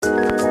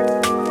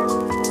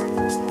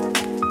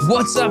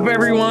What's up,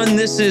 everyone?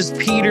 This is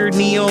Peter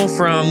Neill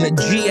from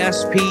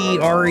GSP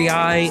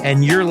REI,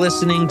 and you're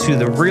listening to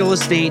the Real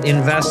Estate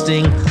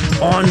Investing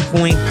On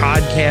Point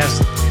podcast.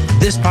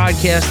 This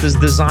podcast is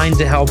designed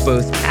to help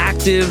both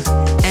active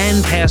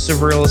and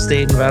passive real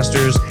estate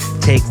investors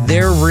take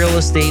their real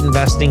estate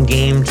investing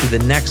game to the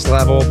next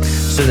level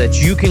so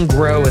that you can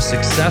grow a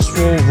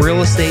successful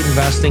real estate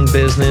investing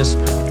business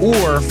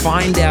or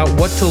find out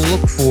what to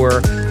look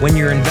for when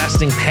you're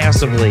investing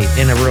passively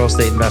in a real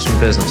estate investment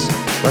business.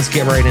 Let's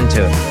get right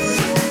into it.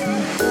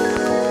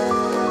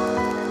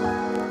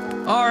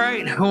 All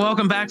right.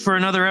 Welcome back for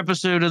another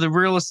episode of the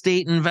Real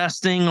Estate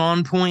Investing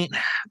On Point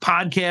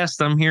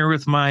podcast. I'm here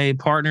with my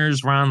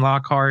partners, Ron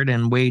Lockhart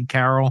and Wade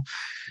Carroll.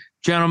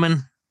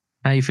 Gentlemen,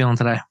 how you feeling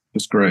today?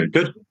 It's great.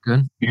 Good.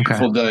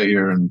 Beautiful day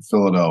here in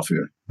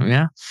Philadelphia.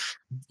 Yeah.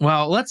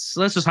 Well, let's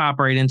just hop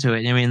right into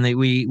it. I mean,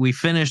 we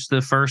finished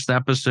the first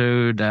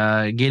episode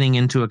getting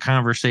into a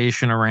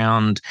conversation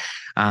around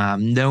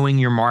knowing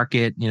your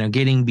market,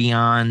 getting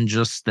beyond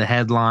just the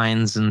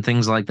headlines and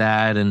things like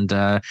that. And,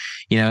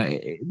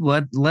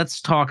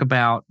 let's talk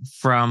about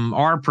from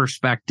our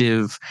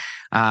perspective,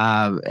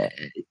 what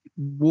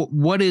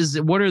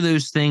are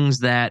those things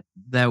that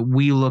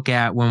we look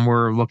at when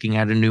we're looking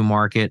at a new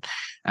market?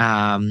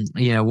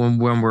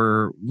 When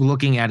we're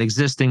looking at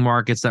existing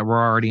markets that we're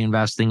already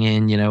investing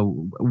in,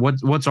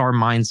 what's our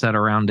mindset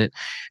around it?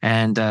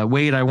 And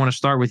Wade, I want to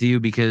start with you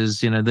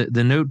because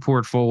the note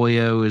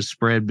portfolio is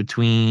spread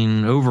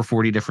between over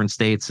 40 different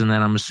states, and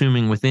then I'm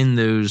assuming within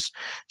those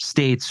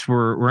states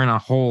we're in a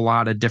whole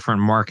lot of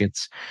different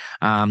markets.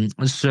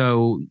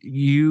 So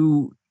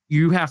you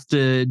have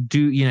to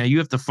you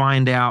have to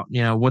find out,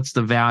 what's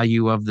the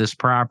value of this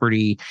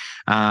property.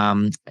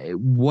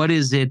 What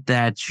is it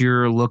that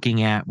you're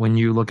looking at when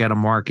you look at a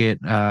market,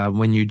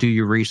 when you do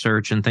your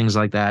research and things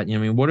like that?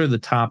 What are the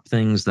top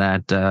things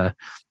that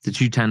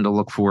you tend to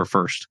look for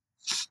first?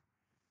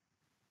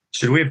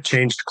 Should we have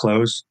changed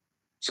clothes?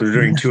 So we're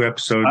doing 2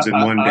 episodes in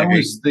one day. I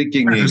was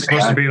thinking it's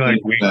supposed to be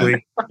like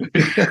weekly.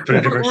 Put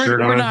a different shirt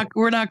on.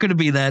 We're not going to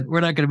be that. We're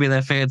not going to be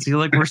that fancy.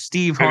 Like we're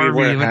Steve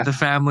Harvey with the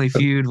Family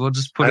Feud. We'll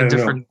just put a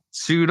different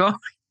suit on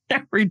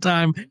every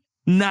time.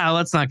 No,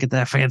 let's not get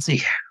that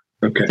fancy.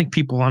 Okay. I think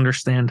people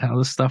understand how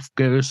this stuff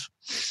goes.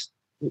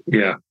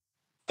 Yeah.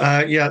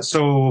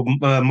 So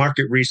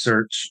market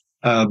research.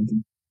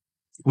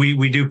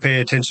 We do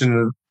pay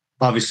attention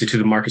obviously to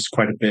the markets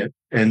quite a bit.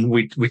 And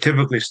we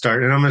typically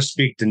start, and I'm going to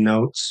speak to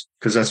notes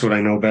because that's what I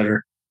know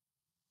better.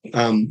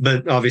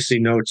 But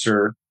obviously notes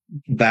are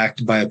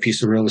backed by a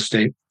piece of real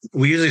estate.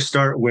 We usually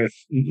start with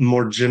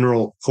more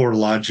general core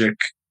logic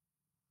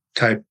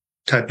type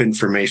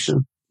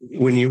information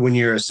when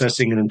you're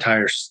assessing an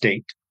entire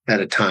state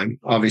at a time.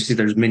 Obviously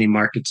there's many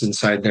markets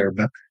inside there,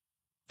 but,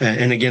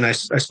 and again, I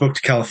spoke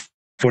to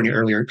California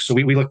earlier. So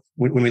when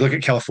we look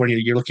at California,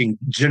 you're looking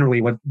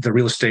generally what the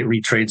real estate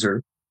retrades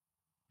are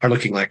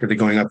looking like. Are they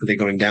going up? Are they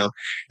going down?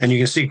 And you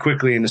can see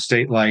quickly in a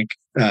state like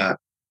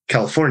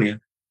California,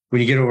 when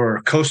you get over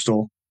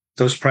coastal,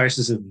 those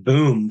prices have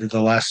boomed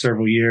the last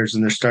several years,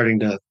 and they're starting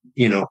to,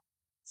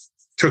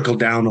 trickle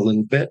down a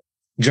little bit.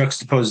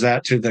 Juxtapose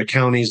that to the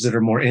counties that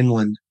are more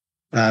inland.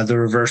 The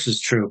reverse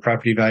is true.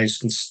 Property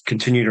values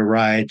continue to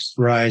rise.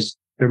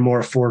 They're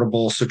more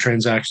affordable, so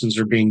transactions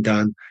are being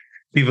done.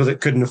 People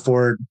that couldn't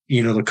afford,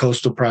 the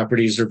coastal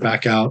properties are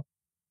back out.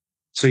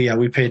 So yeah,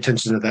 we pay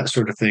attention to that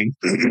sort of thing.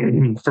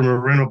 From a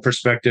rental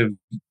perspective,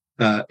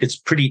 it's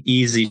pretty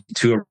easy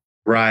to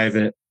arrive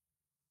at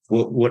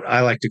what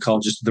I like to call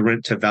just the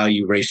rent to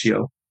value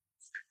ratio,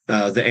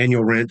 the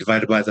annual rent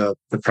divided by the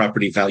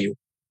property value.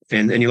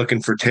 And you're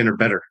looking for 10 or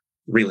better,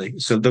 really.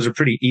 So those are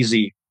pretty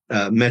easy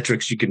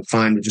metrics you can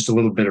find with just a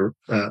little bit of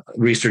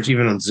research,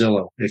 even on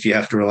Zillow, if you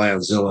have to rely on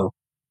Zillow.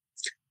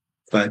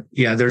 But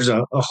yeah, there's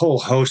a whole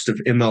host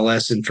of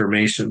MLS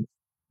information.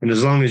 And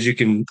as long as you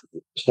can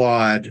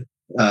plot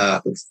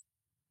the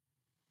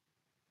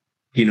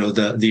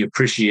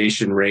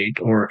appreciation rate,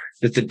 or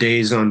that the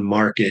days on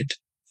market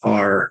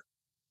are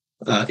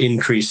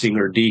increasing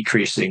or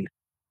decreasing,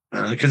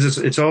 because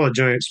it's all a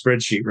giant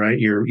spreadsheet, right?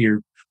 You're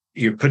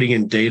putting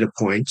in data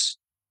points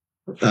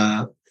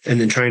and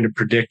then trying to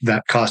predict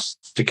that cost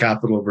to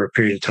capital over a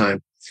period of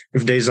time.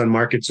 If days on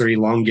markets are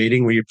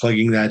elongating, where you're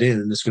plugging that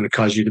in, it's going to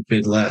cause you to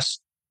bid less.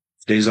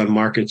 If days on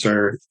markets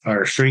are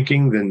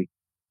shrinking, then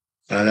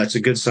that's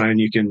a good sign.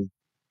 You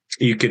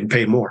can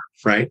pay more,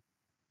 right?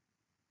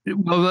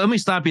 Well, let me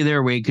stop you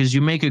there, Wade, because you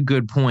make a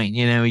good point.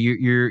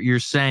 You're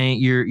saying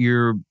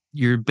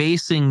you're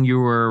basing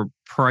your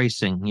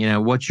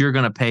pricing, what you're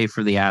going to pay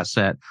for the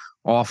asset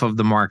off of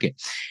the market.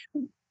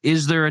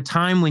 Is there a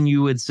time when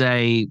you would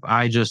say,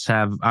 I don't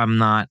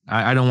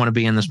want to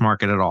be in this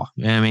market at all?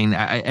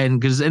 And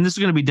this is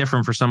going to be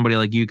different for somebody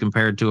like you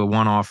compared to a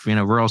one-off,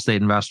 real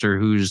estate investor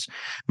who's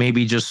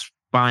maybe just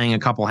buying a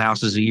couple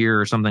houses a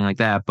year or something like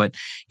that. But,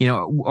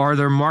 are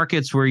there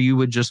markets where you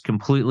would just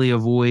completely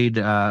avoid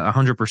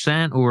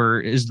 100%, or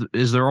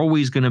is there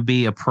always going to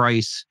be a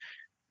price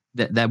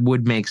that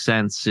would make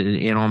sense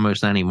in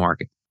almost any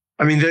market?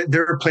 I mean,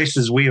 there are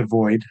places we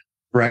avoid,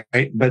 right?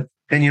 But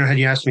And, had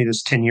you asked me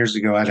this 10 years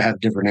ago, I'd have a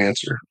different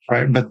answer,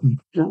 right? But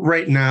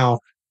right now,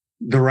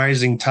 the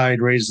rising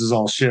tide raises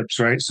all ships,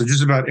 right? So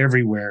just about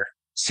everywhere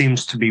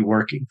seems to be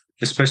working,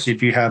 especially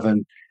if you have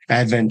an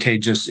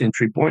advantageous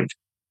entry point.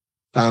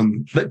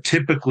 But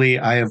typically,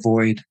 I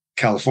avoid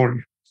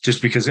California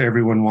just because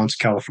everyone wants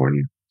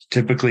California.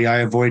 Typically, I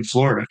avoid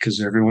Florida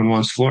because everyone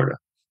wants Florida.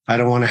 I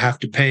don't want to have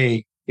to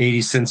pay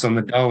 80 cents on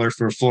the dollar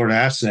for a Florida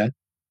asset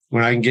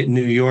when I can get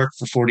New York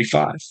for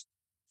 45.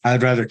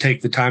 I'd rather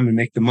take the time and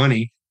make the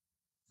money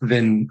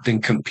than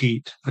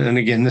compete. And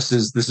again, this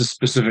is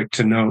specific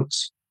to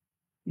notes.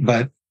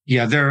 But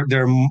yeah, there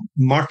are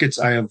markets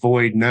I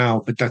avoid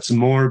now, but that's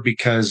more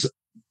because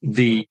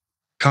the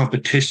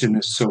competition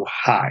is so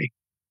high.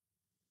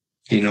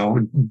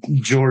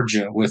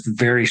 Georgia with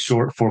very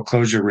short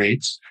foreclosure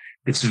rates,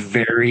 it's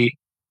very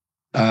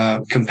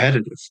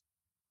competitive.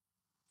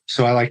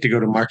 So I like to go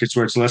to markets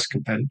where it's less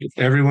competitive.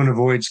 Everyone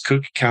avoids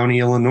Cook County,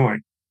 Illinois,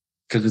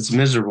 because it's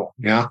miserable.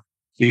 Yeah,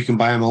 you can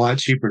buy them a lot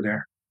cheaper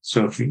there.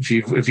 So if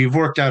you've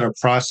worked out a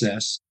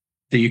process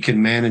that you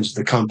can manage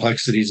the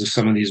complexities of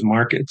some of these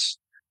markets,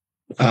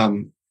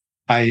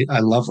 I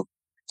love them.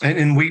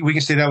 And we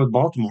can say that with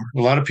Baltimore.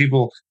 A lot of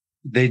people,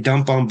 they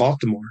dump on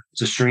Baltimore.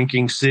 It's a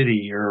shrinking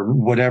city or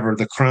whatever,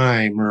 the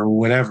crime or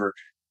whatever.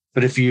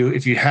 But if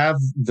you have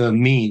the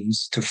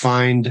means to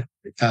find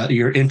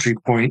your entry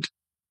point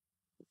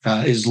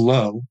is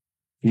low,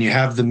 and you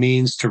have the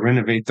means to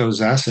renovate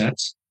those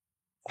assets,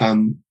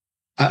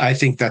 I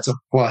think that's a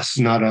plus,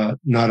 not a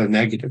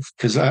negative.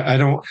 Because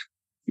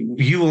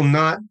you will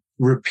not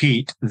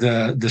repeat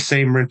the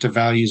same rent to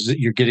values that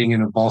you're getting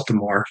in a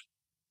Baltimore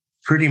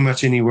pretty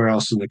much anywhere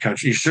else in the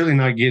country. You're surely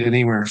not getting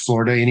anywhere in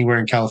Florida, anywhere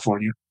in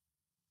California,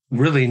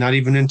 really not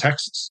even in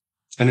Texas.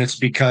 And it's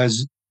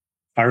because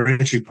our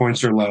entry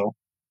points are low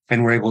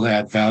and we're able to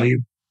add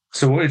value.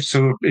 So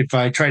if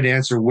I try to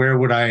answer where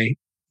would I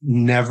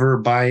never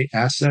buy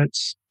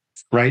assets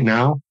right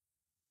now,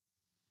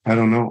 I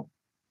don't know.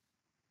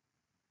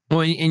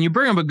 Well, and you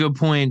bring up a good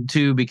point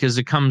too, because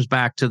it comes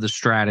back to the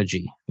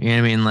strategy. You know what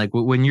I mean? Like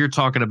when you're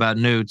talking about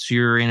notes,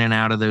 you're in and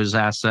out of those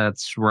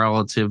assets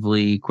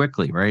relatively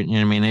quickly, right? You know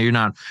what I mean? You're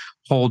not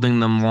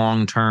holding them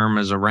long term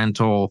as a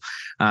rental.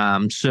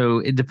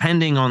 So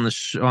depending on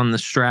the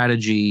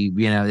strategy,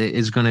 it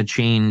is going to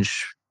change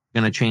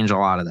a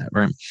lot of that,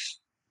 right?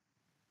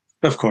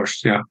 Of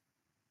course, yeah.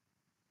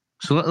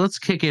 So let's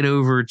kick it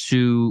over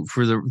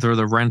for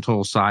the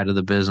rental side of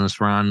the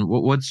business, Ron.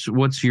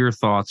 What's your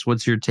thoughts?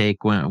 What's your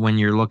take when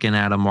you're looking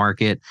at a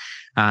market,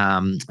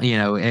 and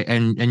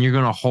you're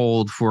going to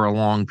hold for a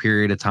long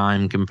period of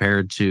time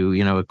compared to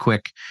a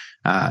quick,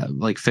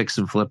 like fix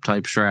and flip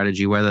type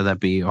strategy, whether that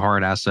be a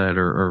hard asset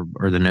or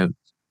the note.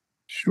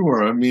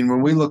 Sure. I mean,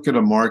 when we look at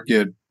a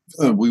market,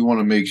 we want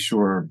to make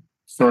sure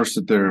first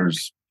that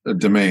there's a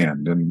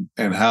demand,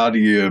 and how do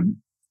you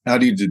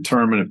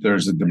determine if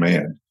there's a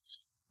demand?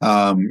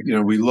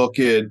 We look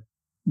at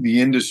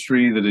the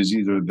industry that is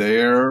either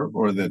there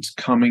or that's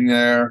coming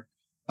there.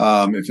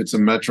 If it's a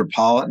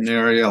metropolitan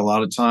area, a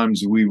lot of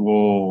times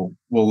we'll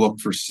look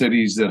for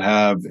cities that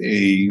have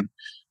a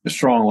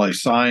strong life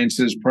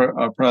sciences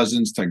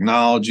presence,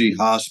 technology,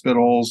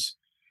 hospitals.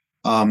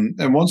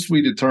 And once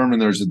we determine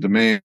there's a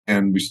demand,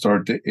 we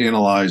start to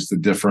analyze the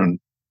different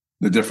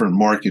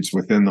markets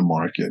within the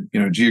market.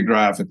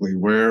 Geographically,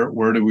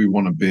 where do we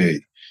want to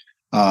be?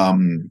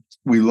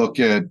 We look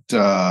at,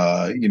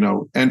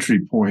 entry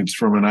points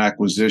from an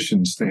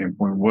acquisition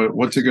standpoint.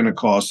 What's it going to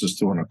cost us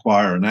to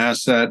acquire an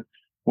asset?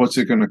 What's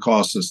it going to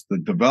cost us to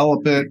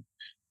develop it?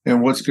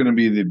 And what's going to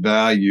be the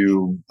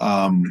value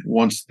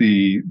once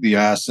the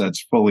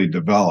asset's fully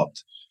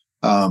developed?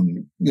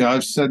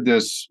 I've said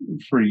this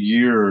for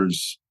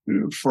years.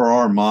 For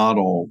our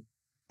model,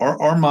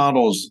 our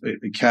model's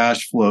a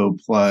cash flow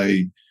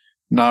play,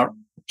 not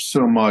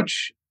so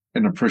much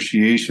an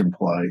appreciation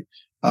play.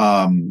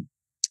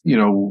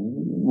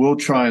 We'll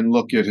try and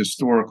look at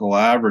historical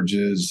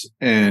averages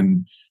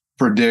and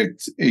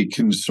predict a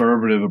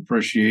conservative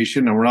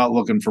appreciation. And we're not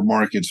looking for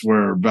markets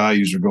where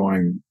values are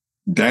going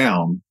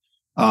down.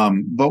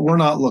 But we're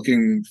not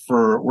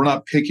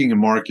picking a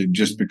market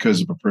just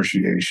because of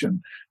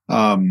appreciation.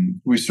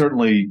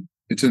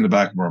 It's in the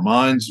back of our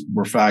minds.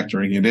 We're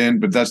factoring it in,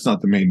 but that's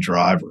not the main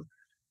driver.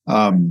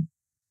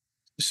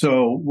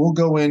 So we'll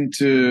go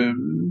into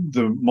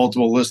the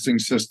multiple listing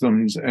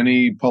systems,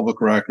 any public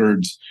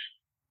records,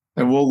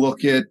 and we'll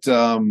look at,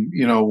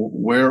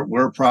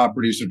 where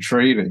properties are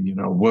trading.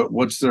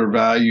 What's their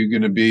value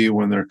going to be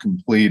when they're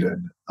completed?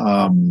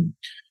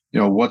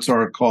 What's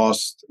our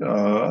cost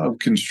of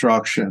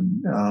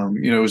construction?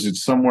 Is it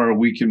somewhere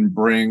we can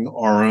bring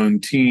our own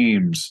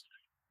teams,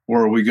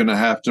 or are we going to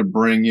have to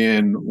bring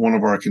in one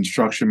of our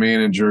construction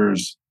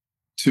managers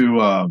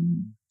to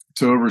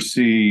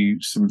oversee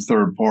some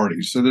third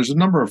parties? So there's a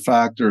number of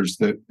factors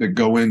that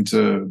go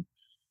into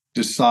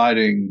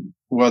deciding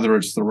whether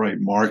it's the right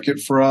market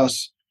for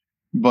us.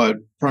 But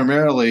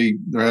primarily,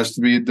 there has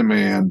to be a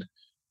demand.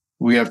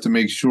 We have to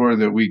make sure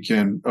that we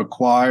can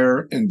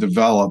acquire and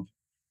develop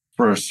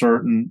for a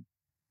certain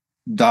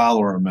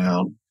dollar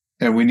amount,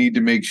 and we need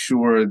to make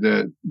sure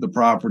that the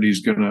property is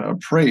going to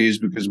appraise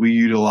because we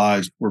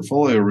utilize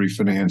portfolio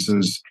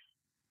refinances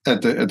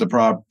at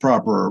the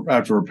proper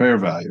after repair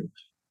value.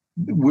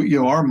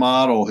 Our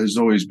model has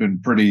always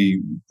been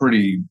pretty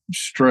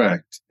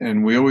strict,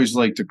 and we always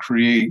like to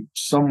create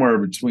somewhere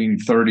between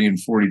 30 and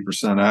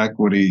 40%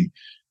 equity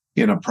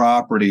in a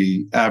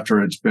property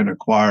after it's been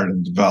acquired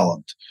and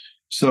developed.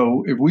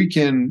 So if we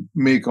can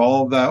make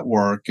all of that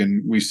work,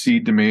 and we see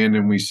demand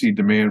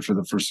for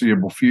the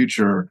foreseeable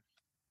future,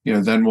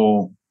 then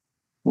then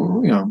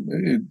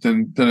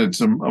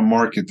it's a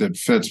market that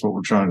fits what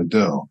we're trying to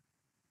do.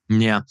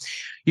 Yeah,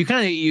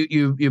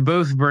 you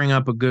both bring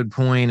up a good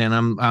point, and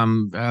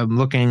I'm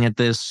looking at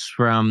this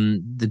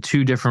from the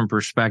two different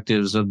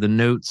perspectives of the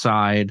note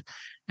side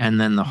and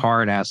then the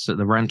hard asset,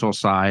 the rental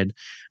side,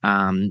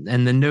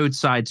 and the note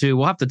side too.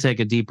 We'll have to take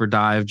a deeper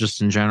dive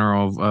just in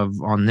general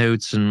on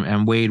notes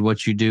and Wade,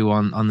 what you do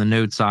on the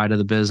note side of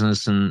the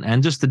business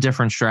and just the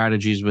different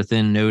strategies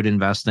within note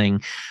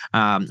investing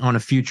on a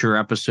future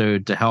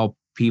episode to help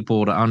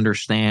people to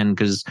understand,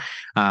 because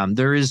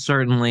there is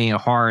certainly a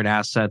hard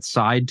asset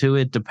side to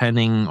it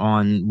depending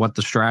on what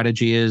the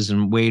strategy is.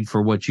 And Wade,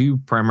 for what you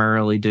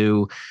primarily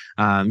do,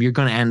 you're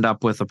going to end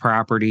up with a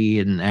property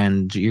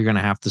and you're going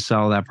to have to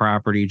sell that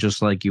property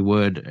just like you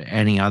would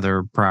any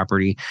other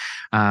property,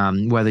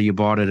 whether you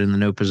bought it in the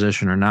note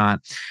position or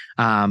not.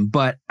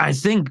 But I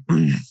think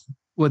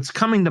what's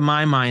coming to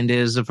my mind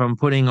is, if I'm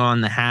putting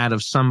on the hat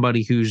of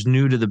somebody who's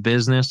new to the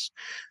business,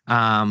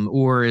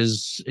 or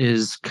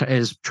is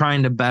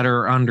trying to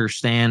better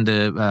understand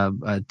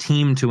a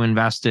team to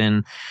invest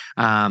in,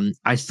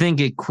 I think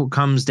it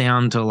comes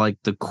down to like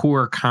the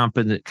core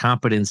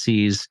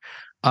competencies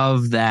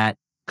of that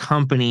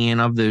company and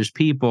of those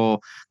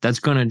people that's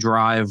going to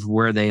drive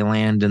where they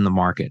land in the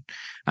market.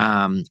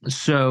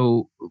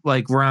 So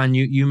like Ron,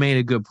 you made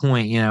a good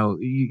point.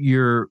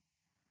 You're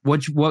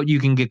what you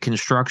can get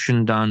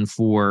construction done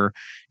for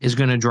is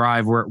going to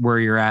drive where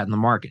you're at in the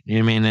market. You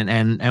know what I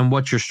mean? And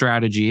what your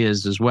strategy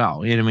is as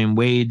well. You know what I mean?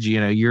 Wade,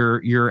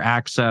 your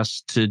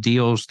access to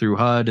deals through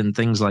HUD and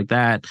things like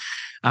that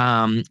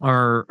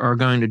are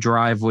going to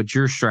drive what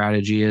your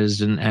strategy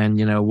is and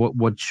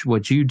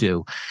what you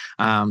do.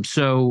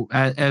 So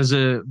as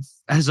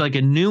like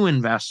a new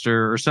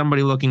investor or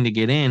somebody looking to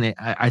get in,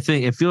 I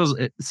think it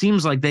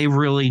seems like they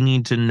really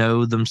need to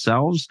know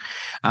themselves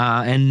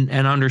and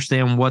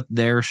understand what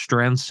their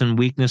strengths and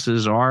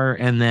weaknesses are,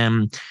 and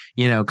then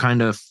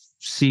kind of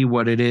see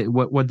what it is,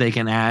 what they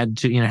can add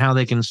to, how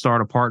they can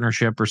start a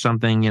partnership or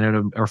something,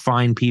 or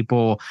find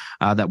people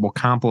that will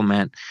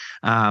complement.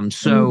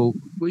 So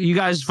you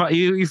guys,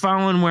 you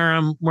following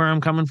where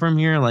I'm coming from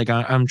here? Like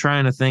I'm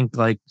trying to think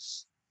like,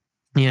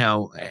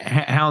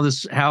 how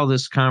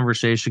this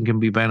conversation can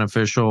be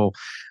beneficial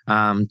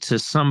to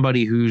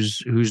somebody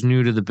who's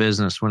new to the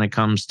business when it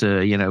comes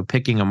to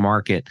picking a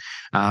market.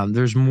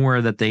 There's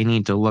more that they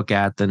need to look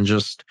at than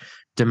just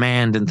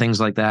demand and things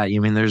like that.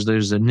 There's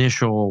those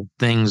initial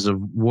things of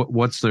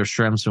what's their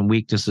strengths and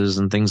weaknesses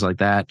and things like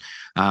that,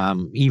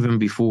 even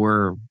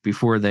before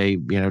they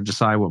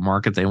decide what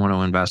market they want to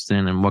invest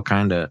in and what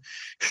kind of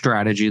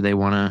strategy they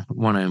want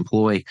to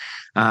employ.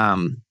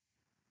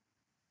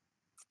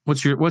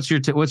 What's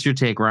your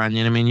take, Ron?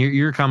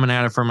 You're coming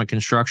at it from a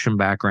construction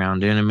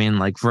background.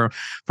 Like from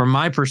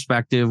my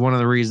perspective, one of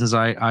the reasons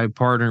I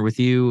partnered with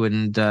you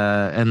and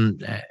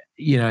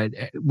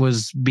it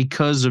was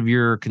because of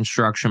your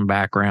construction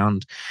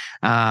background,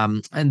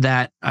 and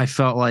that I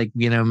felt like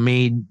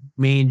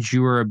made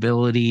your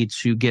ability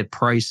to get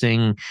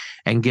pricing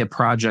and get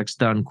projects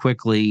done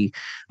quickly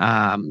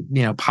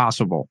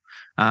possible.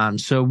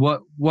 So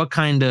what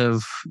kind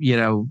of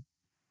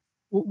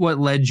what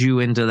led you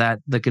into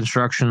the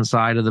construction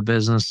side of the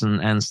business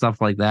and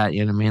stuff like that?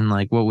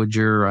 Like what would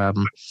your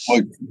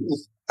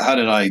how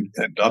did I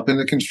end up in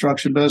the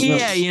construction business?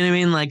 Yeah,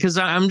 like, because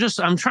I'm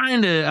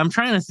trying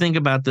to think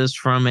about this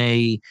from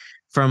a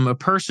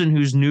person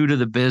who's new to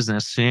the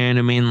business,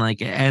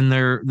 like, and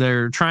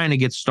they're trying to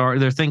get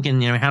started. They're thinking,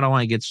 how do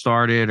I get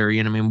started, or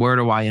where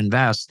do I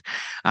invest?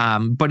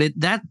 But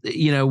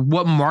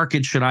what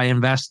market should I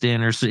invest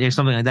in, or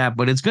something like that.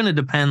 But it's going to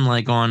depend,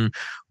 like, on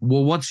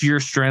what's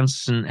your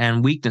strengths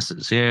and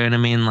weaknesses.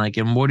 Like,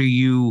 and what are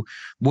you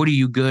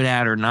good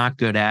at or not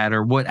good at,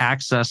 or what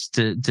access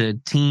to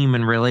team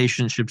and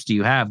relationships do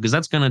you have? Because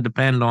that's going to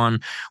depend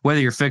on whether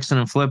you're fixing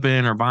and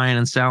flipping or buying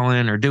and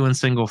selling or doing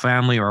single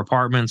family or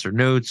apartments or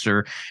notes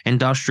or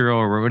industrial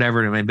or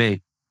whatever it may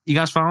be. You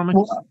guys follow me?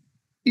 Well,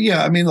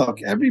 yeah.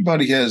 Look,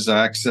 everybody has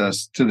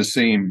access to the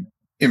same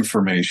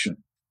information,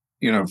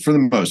 for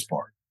the most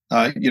part.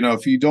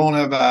 If you don't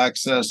have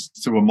access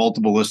to a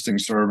multiple listing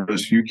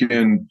service, you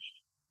can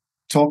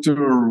talk to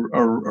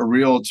a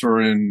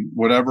realtor in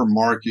whatever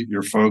market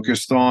you're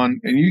focused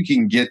on, and you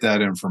can get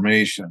that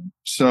information.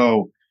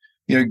 So,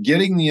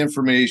 getting the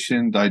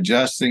information,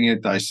 digesting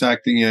it,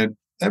 dissecting it,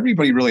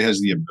 everybody really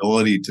has the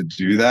ability to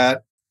do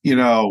that.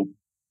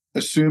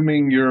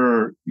 Assuming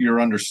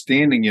you're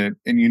understanding it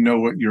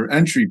and what your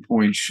entry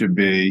point should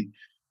be,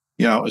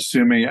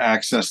 assuming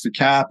access to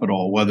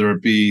capital, whether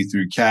it be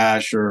through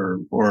cash or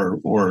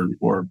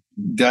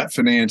debt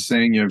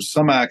financing,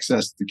 some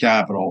access to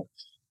capital,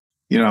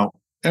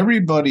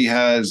 everybody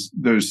has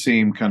those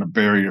same kind of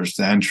barriers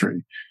to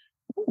entry.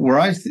 Where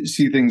I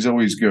see things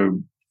always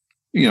go,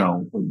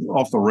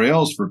 off the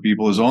rails for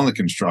people is on the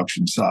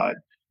construction side,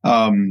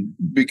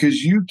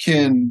 because you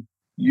can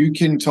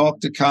talk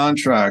to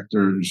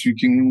contractors, you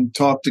can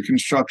talk to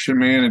construction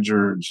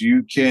managers,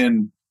 you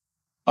can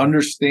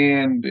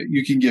understand,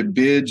 you can get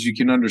bids, you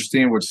can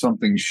understand what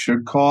something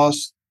should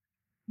cost.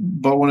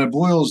 But when it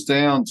boils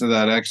down to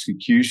that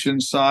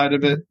execution side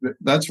of it,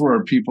 that's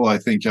where people, I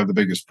think, have the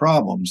biggest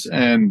problems.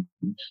 And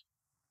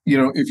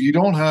if you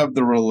don't have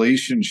the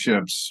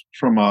relationships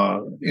from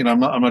I'm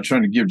not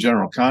trying to give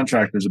general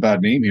contractors a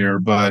bad name here,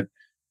 but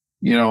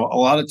a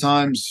lot of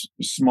times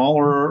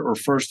smaller or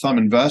first time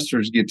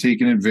investors get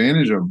taken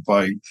advantage of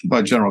by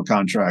general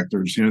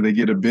contractors. They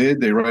get a bid,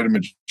 they write them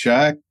a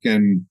check,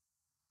 and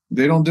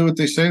they don't do what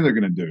they say they're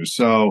going to do.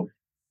 So,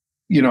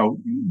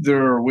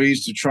 there are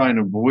ways to try and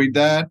avoid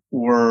that,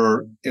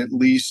 or at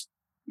least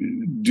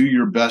do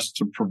your best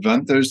to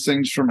prevent those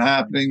things from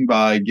happening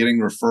by getting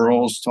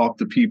referrals, talk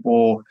to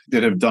people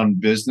that have done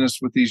business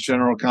with these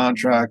general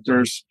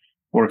contractors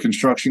or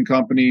construction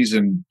companies.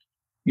 And,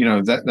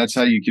 that's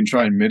how you can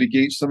try and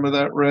mitigate some of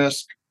that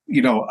risk.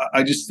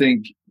 I just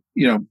think,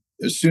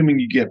 assuming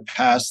you get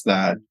past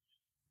that,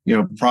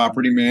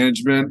 property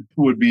management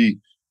would be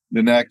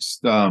the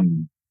next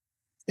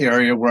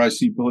area where I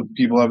see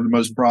people have the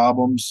most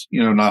problems,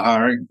 not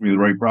hiring the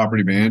right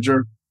property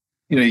manager.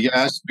 You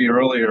asked me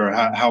earlier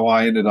how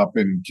I ended up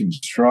in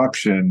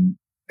construction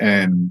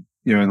and,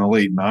 in the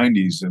late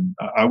 90s, and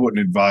I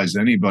wouldn't advise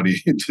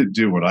anybody to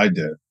do what I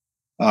did.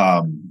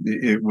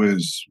 It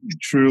was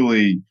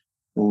truly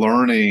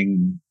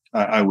learning.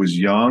 I was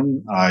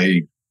young.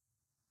 I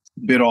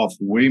bit off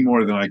way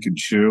more than I could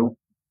chew.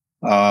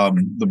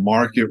 The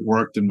market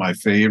worked in my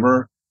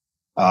favor.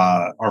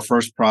 Our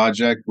first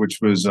project, which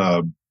was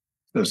a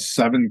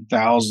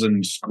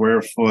 7,000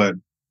 square foot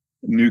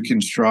new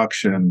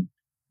construction,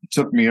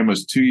 took me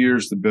almost 2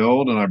 years to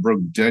build, and I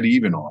broke dead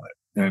even on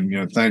it.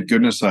 And, thank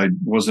goodness I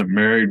wasn't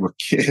married with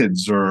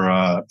kids, or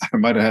I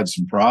might have had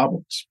some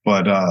problems.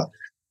 But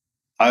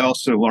I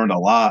also learned a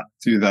lot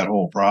through that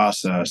whole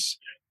process.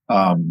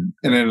 And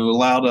it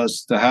allowed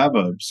us to have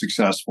a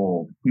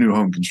successful new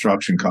home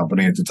construction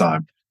company at the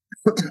time.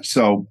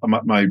 So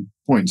my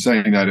point in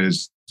saying that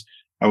is,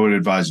 I would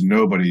advise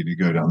nobody to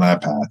go down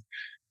that path.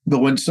 But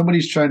when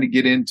somebody's trying to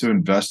get into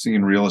investing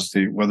in real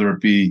estate, whether it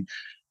be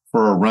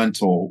for a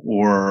rental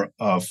or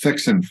a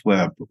fix and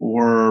flip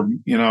or,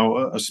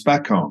 a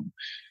spec home,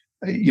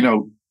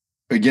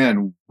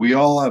 again, we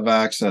all have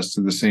access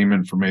to the same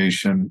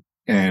information.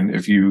 And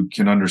if you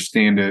can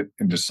understand it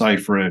and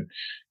decipher it,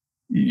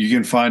 you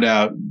can find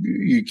out,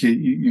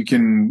 you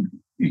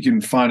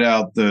can find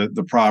out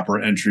the proper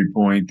entry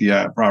point,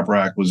 the proper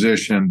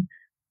acquisition.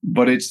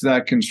 But it's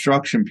that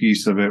construction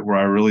piece of it where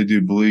I really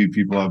do believe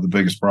people have the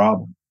biggest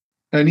problem.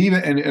 And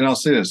and I'll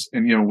say this,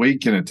 and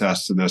Wade can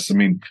attest to this. I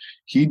mean,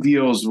 he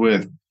deals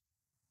with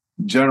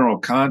general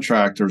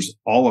contractors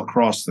all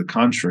across the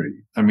country.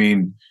 I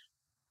mean,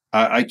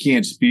 I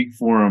can't speak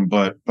for him,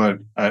 but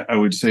I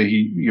would say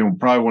he,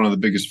 probably one of the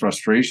biggest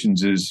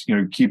frustrations is,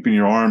 keeping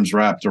your arms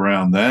wrapped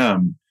around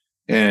them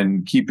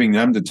and keeping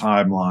them to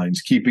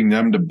timelines, keeping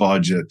them to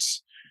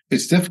budgets.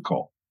 It's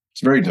difficult.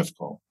 It's very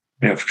difficult.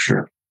 Yeah, for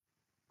sure.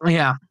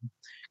 Yeah.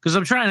 Because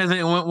I'm trying to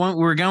think when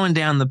we're going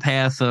down the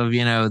path of,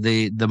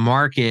 the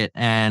market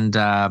and,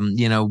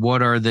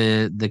 what are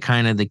the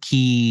kind of the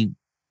key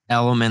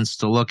elements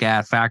to look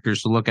at,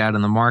 factors to look at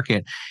in the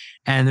market.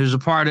 And there's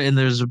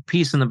a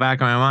piece in the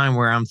back of my mind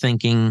where I'm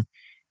thinking,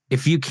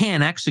 if you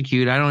can't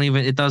execute,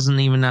 it doesn't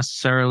even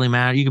necessarily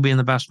matter. You could be in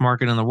the best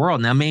market in the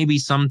world. Now, maybe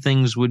some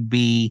things would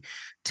be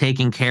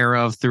taken care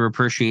of through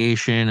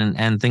appreciation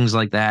and things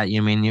like that.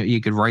 You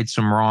could right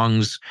some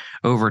wrongs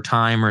over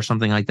time or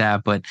something like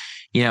that. But,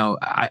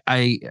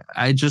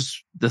 I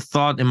just, the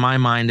thought in my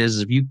mind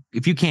is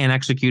if you can't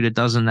execute, it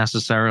doesn't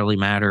necessarily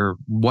matter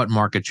what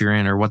market you're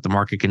in or what the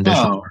market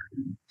conditions are.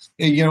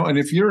 And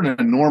if you're in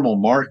a normal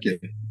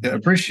market,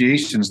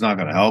 appreciation is not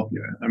going to help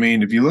you. I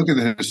mean, if you look at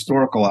the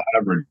historical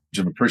average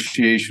of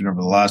appreciation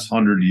over the last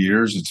 100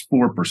 years, it's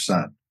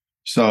 4%.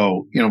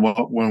 So,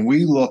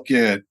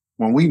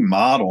 when we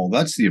model,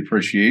 that's the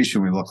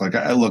appreciation we look like.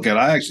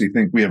 I actually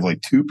think we have like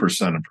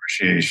 2%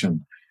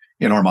 appreciation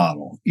in our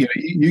model.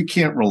 You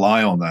can't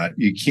rely on that.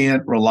 You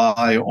can't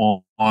rely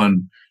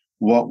on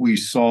what we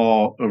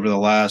saw over the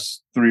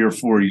last 3 or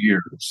 4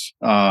 years.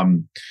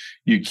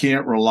 You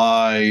can't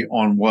rely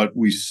on what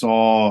we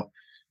saw,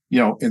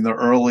 in the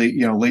early,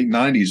 late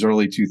 90s,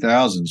 early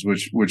 2000s,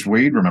 which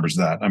Wade remembers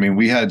that. I mean,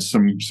 we had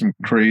some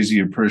crazy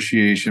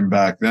appreciation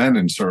back then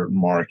in certain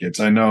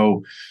markets. I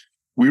know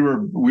we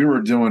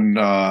were doing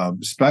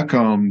spec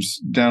homes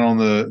down on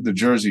the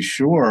Jersey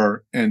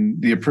Shore,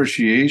 and the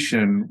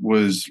appreciation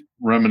was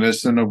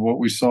reminiscent of what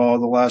we saw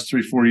the last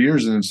 3-4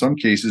 years, and in some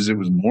cases, it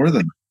was more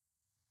than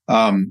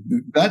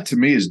that. That to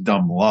me is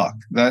dumb luck.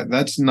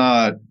 That's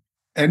not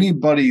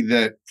anybody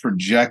that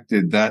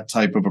projected that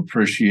type of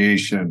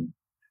appreciation,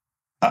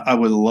 I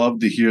would love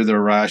to hear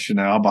their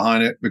rationale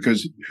behind it,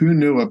 because who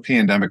knew a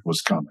pandemic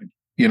was coming?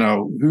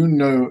 Who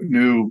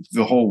knew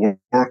the whole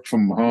work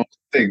from home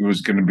thing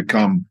was going to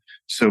become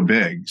so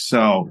big?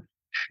 So,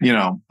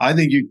 I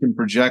think you can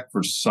project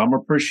for some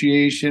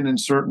appreciation in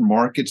certain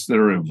markets that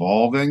are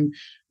evolving,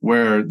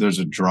 where there's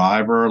a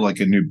driver, like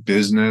a new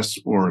business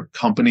or a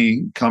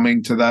company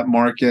coming to that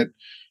market.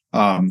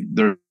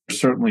 There's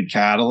certainly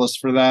catalysts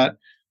for that,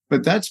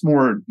 but that's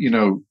more,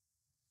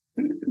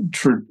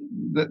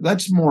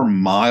 that's more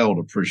mild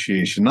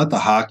appreciation, not the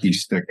hockey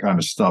stick kind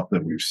of stuff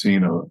that we've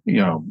seen, over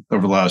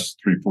the last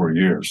 3-4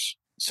 years.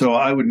 So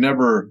I would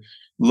never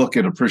look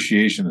at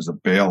appreciation as a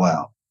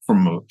bailout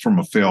from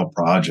a failed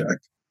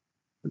project.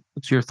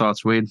 What's your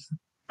thoughts, Wade?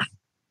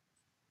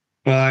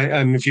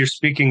 Well, if you're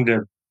speaking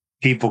to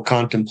people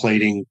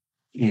contemplating,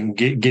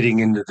 getting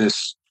into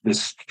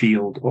this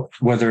field,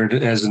 whether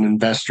it as an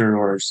investor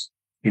or as,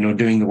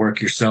 doing the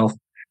work yourself,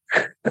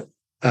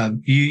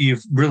 you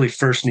really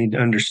first need to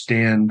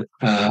understand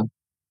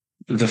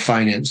the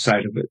finance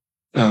side of it.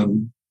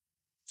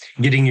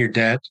 Getting your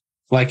debt,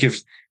 like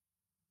if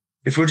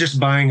we're just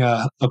buying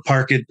a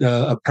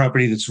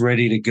property that's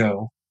ready to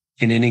go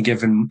in any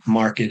given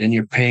market, and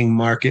you're paying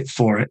market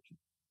for it,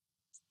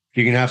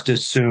 you're going to have to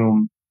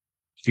assume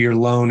your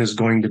loan is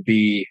going to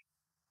be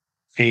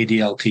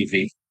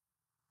ADLTV,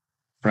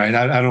 right?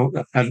 I don't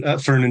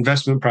for an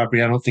investment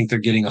property, I don't think they're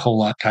getting a whole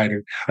lot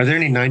tighter. Are there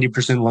any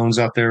 90% loans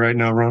out there right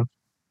now, Ron?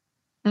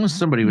 Well,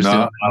 somebody was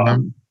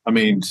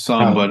doing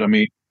some, but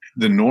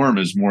the norm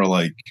is more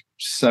like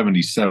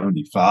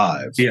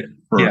 70-75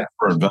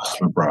 for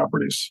investment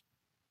properties.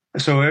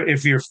 So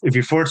if you're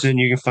fortunate,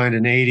 you can find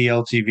an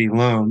ADLTV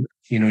loan.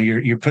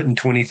 You're putting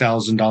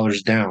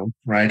 $20,000 down,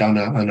 right, on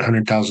a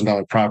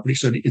 $100,000 property.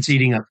 So it's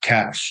eating up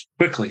cash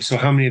quickly. So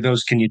how many of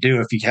those can you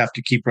do if you have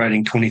to keep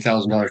writing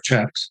 $20,000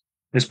 checks?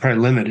 It's probably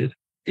limited.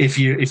 If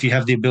you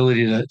have the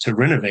ability to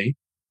renovate,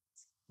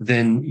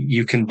 then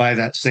you can buy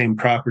that same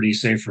property,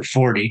 say for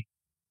 40,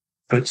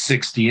 put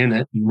 60 in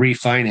it,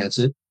 refinance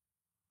it,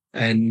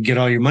 and get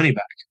all your money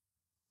back.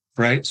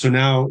 Right. So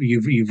now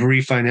you've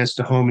refinanced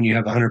a home and you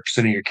have 100%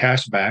 of your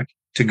cash back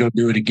to go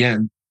do it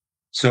again.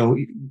 So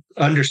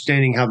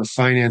understanding how the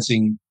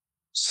financing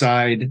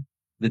side,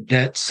 the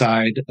debt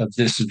side of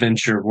this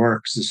venture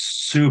works is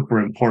super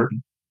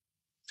important.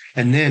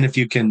 And then if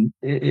you can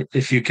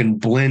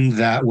blend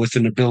that with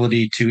an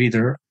ability to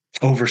either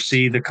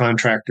oversee the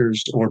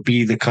contractors or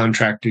be the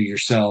contractor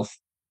yourself,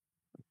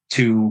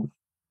 to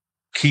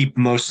keep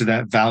most of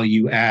that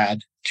value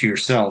add to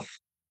yourself,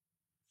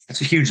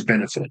 it's a huge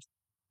benefit.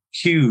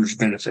 Huge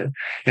benefit.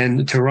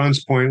 And to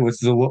Ron's point with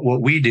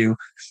what we do,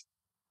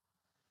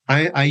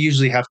 I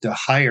usually have to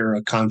hire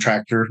a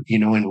contractor,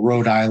 in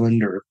Rhode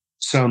Island or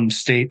some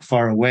state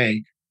far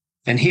away,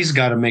 and he's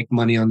got to make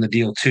money on the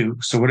deal too.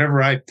 So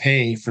whatever I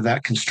pay for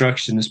that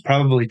construction is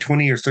probably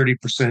 20 or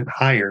 30%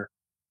 higher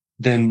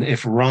than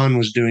if Ron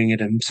was doing it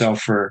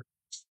himself for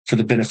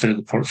the benefit of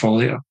the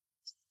portfolio.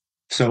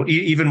 So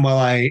even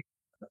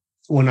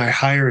when I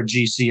hire a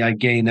GC, I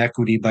gain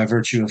equity by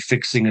virtue of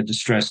fixing a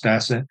distressed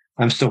asset.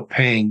 I'm still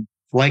paying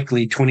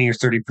likely 20 or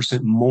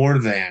 30% more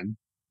than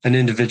an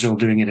individual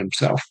doing it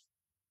himself.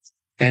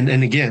 And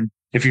again,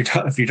 if you're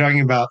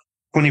talking about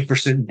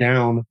 20%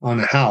 down on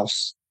a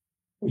house,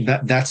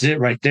 that's it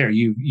right there.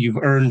 You've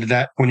earned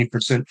that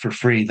 20% for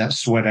free, that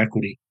sweat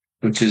equity,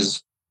 which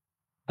is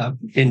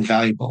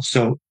invaluable.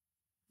 So,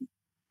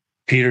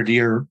 Peter,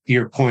 to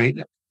your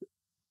point,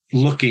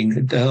 looking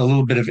at a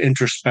little bit of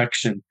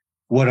introspection.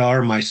 What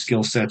are my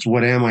skill sets?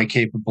 What am I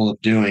capable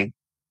of doing?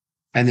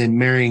 And then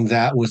marrying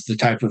that with the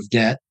type of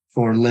debt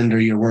or lender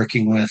you're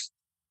working with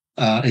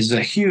is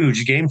a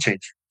huge game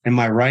changer. Am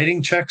I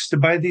writing checks to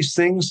buy these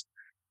things,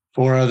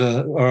 or are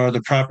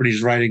the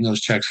properties writing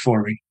those checks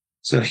for me?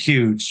 It's a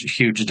huge,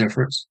 huge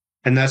difference.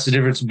 And that's the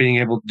difference of being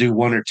able to do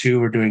 1 or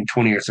 2 or doing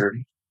 20 or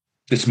 30.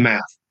 It's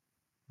math.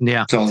 Yeah.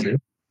 That's all it is.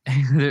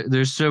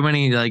 There's so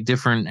many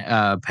different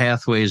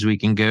pathways we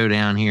can go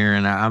down here,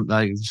 and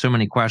I'm so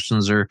many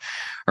questions are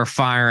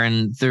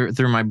firing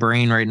through my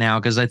brain right now,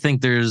 because I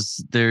think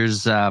there's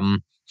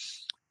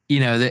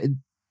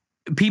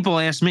people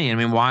ask me,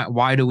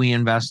 why do we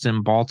invest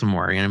in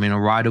Baltimore?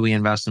 Or why do we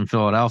invest in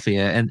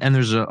Philadelphia? And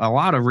there's a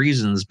lot of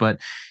reasons, but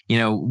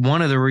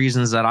one of the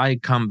reasons that I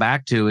come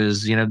back to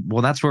is,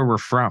 well, that's where we're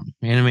from.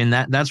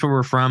 That's where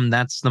we're from.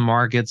 That's the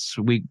markets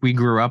we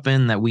grew up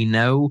in, that we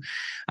know.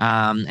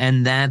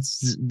 And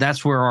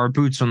that's where our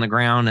boots on the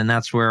ground, and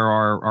that's where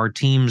our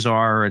teams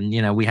are.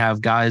 And, we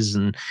have guys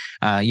and,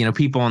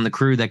 people on the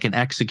crew that can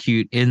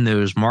execute in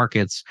those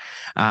markets.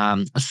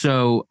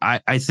 So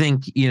I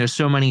think,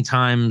 so many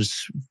times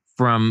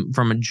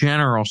from a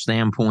general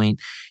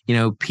standpoint,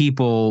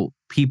 people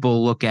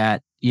look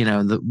at,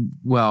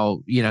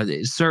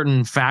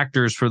 certain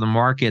factors for the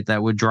market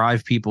that would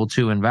drive people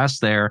to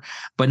invest there,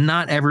 but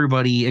not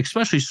everybody,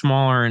 especially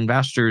smaller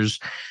investors,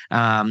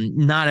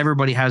 not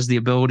everybody has the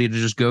ability to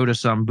just go to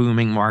some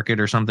booming market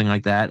or something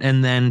like that.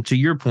 And then to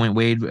your point,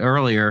 Wade,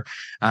 earlier,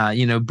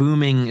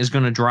 booming is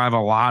going to drive a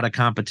lot of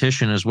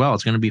competition as well.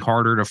 It's going to be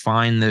harder to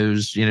find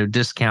those,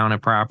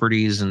 discounted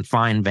properties and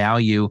find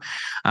value.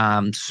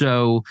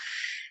 So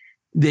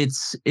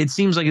it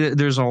seems like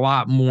there's a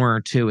lot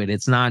more to it.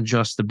 It's not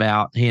just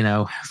about,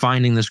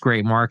 finding this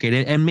great market.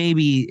 And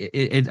maybe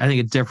I think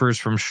it differs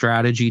from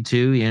strategy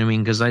too. You know what I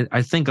mean? Because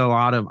I think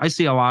I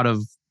see a lot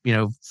of,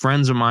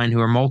 friends of mine who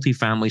are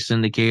multifamily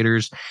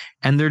syndicators,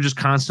 and they're just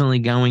constantly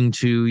going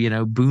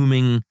to,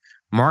 booming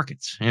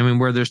markets. I mean,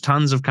 where there's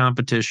tons of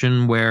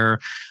competition, where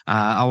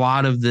a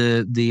lot of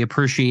the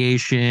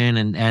appreciation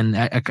and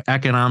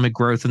economic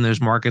growth in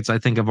those markets, I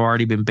think, have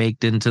already been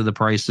baked into the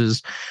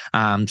prices.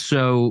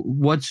 So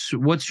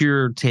what's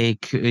your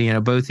take,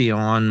 both of you,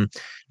 on,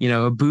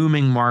 a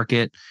booming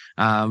market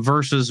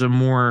versus a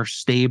more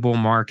stable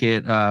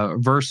market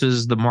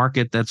versus the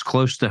market that's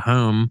close to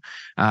home,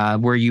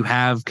 where you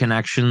have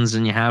connections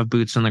and you have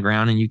boots on the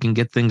ground and you can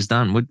get things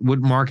done? What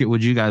market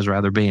would you guys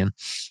rather be in?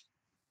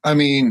 I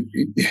mean,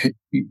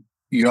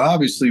 you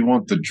obviously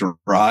want the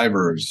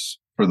drivers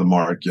for the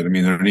market. I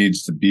mean, there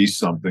needs to be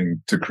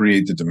something to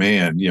create the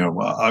demand.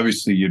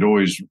 Obviously, you'd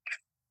always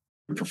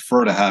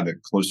prefer to have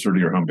it closer to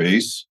your home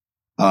base.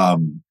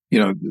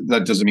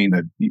 That doesn't mean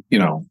that,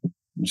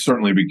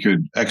 certainly we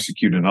could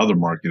execute another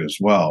market as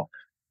well.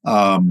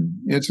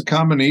 It's a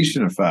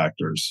combination of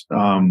factors.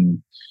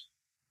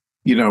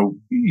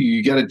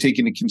 You got to take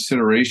into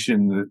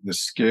consideration the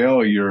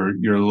scale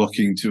you're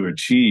looking to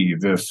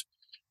achieve. If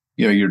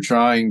you're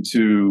trying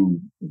to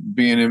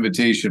be in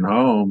Invitation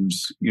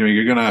Homes,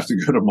 you're going to have to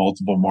go to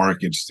multiple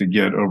markets to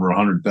get over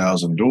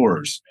 100,000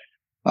 doors.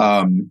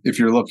 If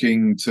you're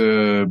looking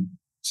to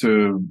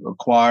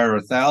acquire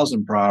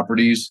 1,000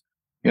 properties,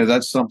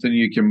 that's something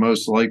you can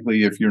most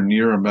likely, if you're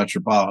near a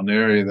metropolitan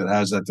area that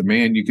has that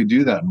demand, you could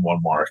do that in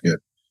one market.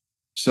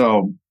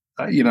 So,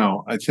 I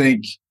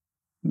think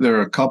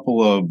there's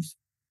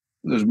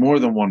more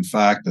than one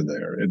factor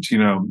there. It's,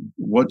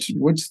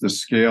 what's the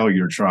scale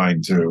you're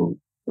trying to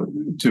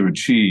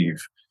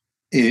achieve?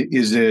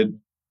 Is it,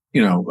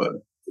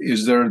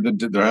 is there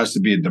has to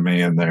be a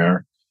demand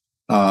there?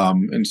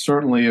 And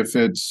certainly if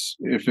it's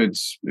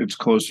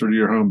closer to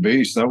your home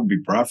base, that would be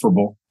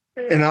preferable.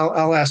 And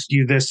I'll ask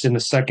you this in the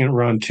second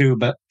run too,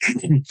 but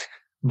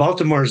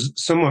Baltimore is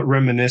somewhat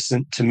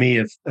reminiscent to me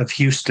of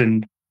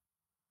Houston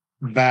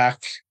back,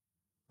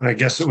 I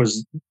guess it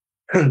was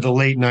the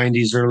late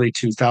 90s, early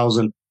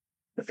 2000.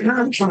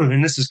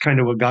 And this is kind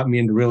of what got me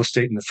into real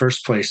estate in the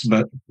first place.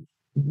 But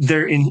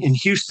there in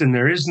Houston,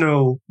 there is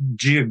no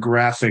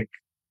geographic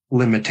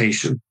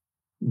limitation.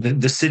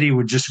 The city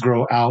would just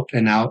grow out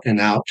and out and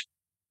out.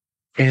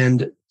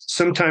 And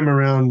sometime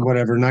around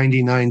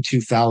 99,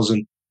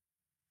 2000,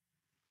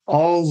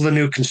 all the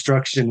new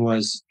construction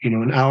was,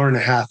 an hour and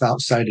a half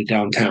outside of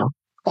downtown.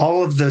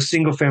 All of the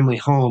single family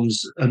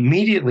homes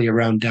immediately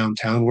around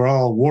downtown were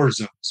all war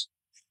zones.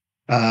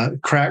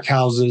 Crack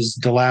houses,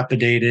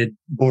 dilapidated,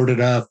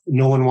 boarded up.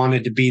 No one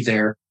wanted to be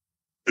there.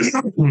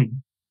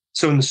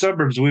 So in the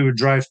suburbs, we would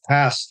drive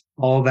past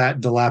all that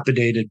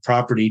dilapidated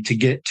property to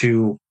get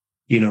to,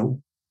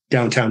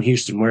 downtown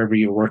Houston, wherever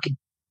you're working.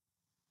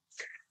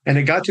 And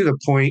it got to the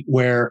point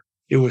where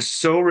it was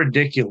so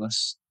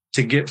ridiculous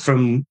to get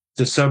from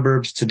the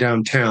suburbs to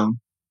downtown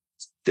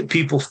that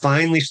people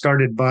finally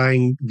started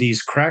buying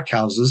these crack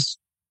houses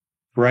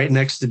right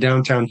next to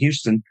downtown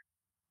Houston,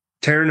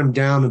 tearing them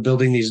down and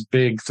building these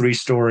big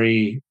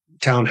 3-story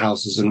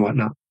townhouses and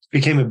whatnot. It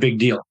became a big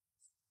deal.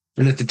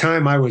 And at the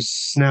time, I was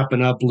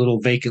snapping up little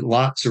vacant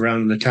lots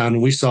around in the town,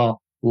 and we saw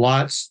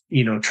lots,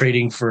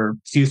 trading for a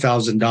few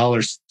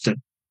 $1,000s to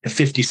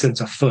 50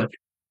 cents a foot.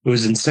 It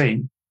was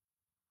insane.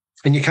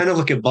 And you kind of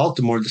look at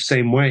Baltimore the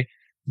same way,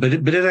 but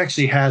it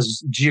actually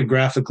has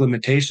geographic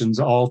limitations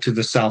all to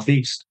the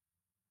southeast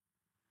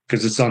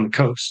because it's on the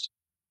coast.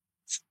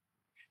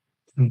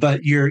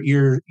 But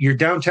your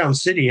downtown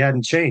city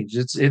hadn't changed.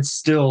 It's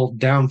still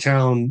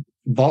downtown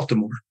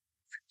Baltimore.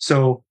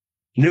 So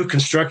new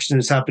construction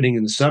is happening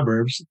in the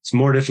suburbs. It's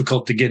more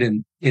difficult to get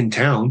in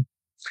town.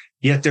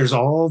 Yet there's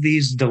all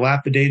these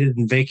dilapidated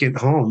and vacant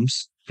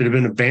homes that have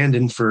been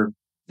abandoned for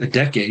a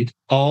decade,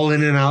 all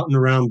in and out and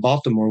around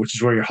Baltimore, which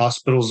is where your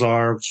hospitals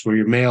are, which is where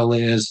your mail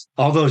is.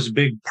 All those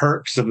big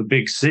perks of a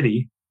big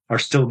city are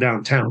still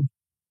downtown.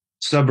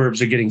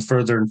 Suburbs are getting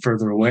further and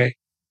further away.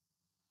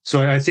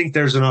 So I think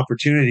there's an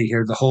opportunity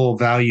here, the whole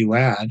value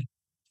add.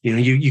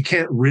 You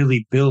can't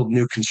really build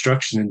new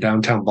construction in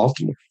downtown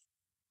Baltimore.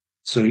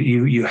 So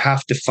you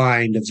have to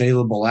find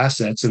available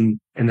assets,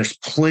 and there's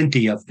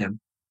plenty of them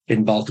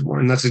in Baltimore.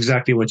 And that's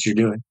exactly what you're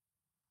doing.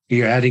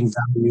 You're adding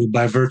value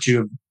by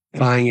virtue of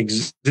buying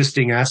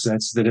existing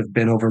assets that have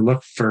been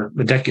overlooked for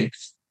a decade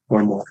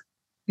or more.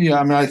 Yeah,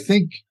 I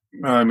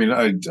mean,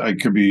 I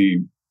could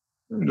be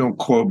don't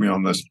quote me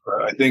on this,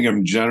 but I think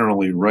I'm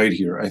generally right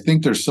here. I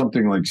think there's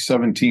something like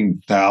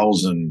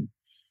 17,000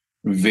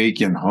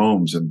 vacant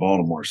homes in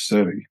Baltimore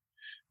City.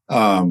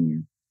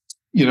 Um,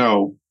 you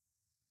know,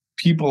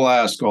 people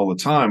ask all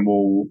the time,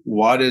 well,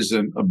 why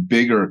doesn't a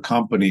bigger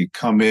company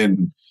come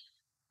in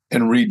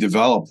and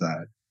redevelop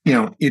that?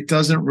 It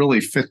doesn't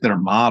really fit their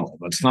model.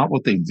 That's not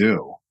what they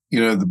do.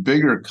 The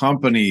bigger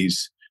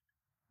companies,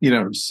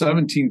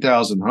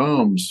 17,000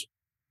 homes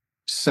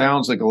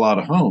sounds like a lot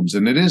of homes,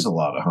 and it is a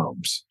lot of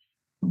homes.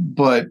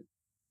 But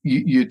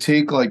you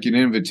take like an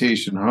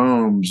Invitation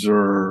Homes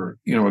or,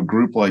 a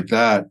group like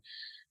that,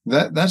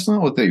 that's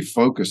not what they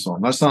focus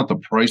on. That's not the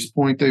price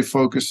point they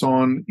focus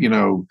on.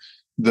 The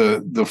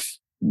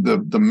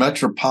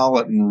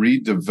metropolitan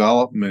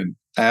redevelopment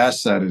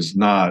asset is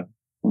not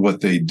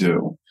what they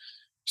do.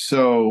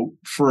 So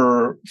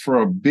for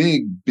a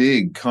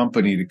big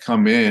company to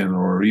come in,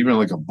 or even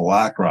like a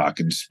BlackRock,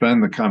 and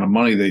spend the kind of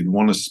money they'd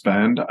want to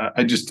spend,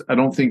 I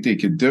don't think they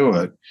could do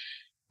it.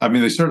 I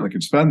mean, they certainly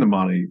could spend the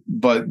money,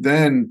 but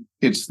then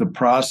it's the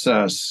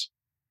process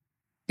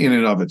in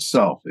and of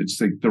itself.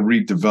 It's like the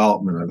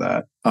redevelopment of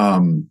that.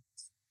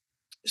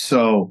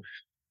 So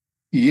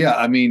yeah,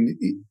 I mean,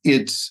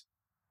 it's,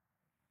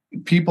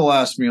 people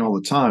ask me all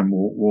the time,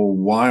 well,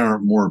 why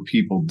aren't more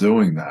people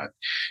doing that?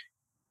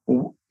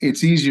 Well,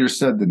 it's easier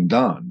said than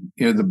done.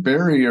 The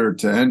barrier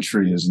to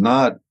entry is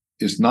not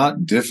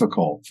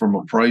difficult from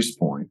a price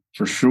point,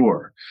 for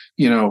sure.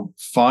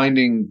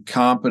 Finding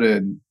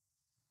competent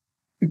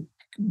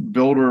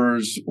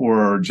builders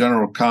or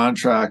general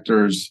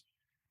contractors,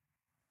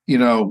 you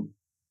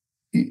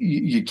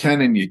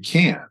can and you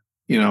can't,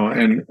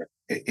 and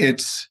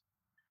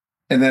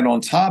then on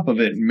top of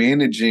it,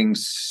 managing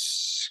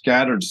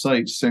scattered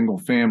site single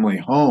family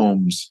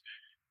homes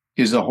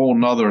is a whole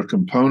nother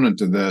component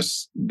to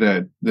this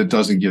that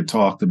doesn't get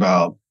talked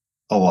about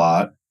a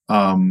lot.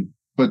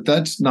 But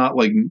that's not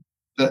like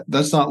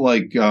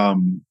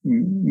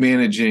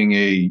managing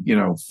a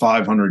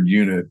 500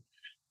 unit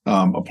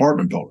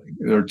apartment building.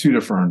 They're two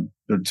different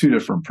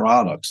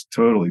products,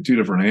 totally two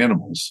different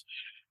animals.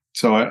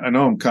 So I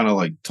know I'm kind of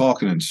like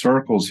talking in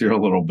circles here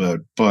a little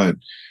bit, but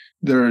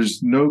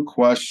there's no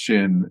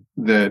question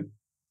that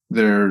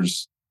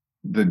there's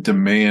the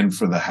demand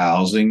for the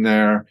housing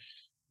there.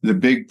 The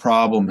big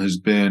problem has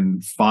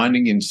been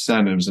finding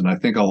incentives, and I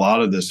think a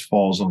lot of this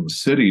falls on the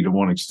city to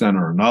one extent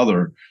or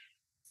another,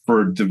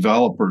 for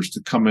developers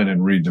to come in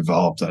and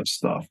redevelop that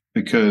stuff.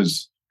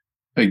 Because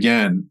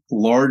again,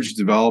 large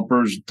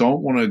developers don't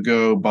want to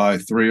go buy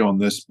 3 on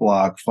this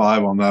block,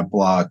 5 on that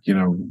block.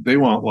 They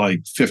want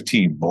like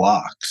 15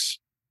 blocks.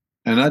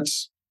 And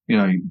that's,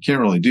 you can't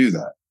really do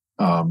that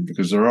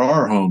because there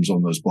are homes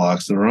on those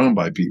blocks that are owned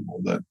by people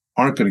that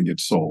aren't going to get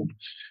sold.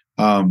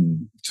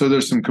 So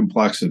there's some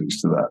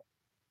complexities to that.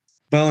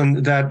 Well,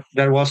 and that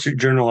Wall Street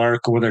Journal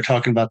article where they're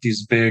talking about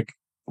these big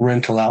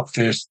rental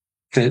outfits,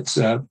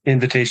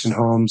 Invitation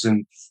Homes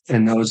and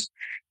those.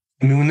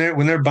 I mean,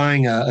 when they're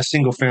buying a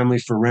single family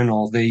for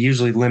rental, they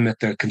usually limit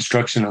the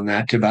construction on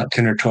that to about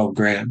 10 or 12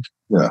 grand.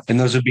 Yeah. And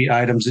those would be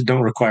items that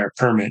don't require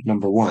permit,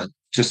 number one,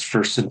 just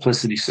for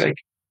simplicity's sake.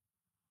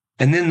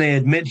 And then they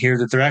admit here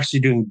that they're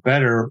actually doing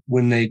better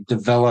when they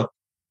develop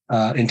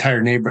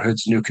entire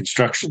neighborhoods, new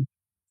construction.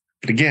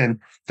 But again,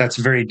 that's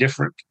very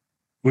different,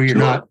 where you're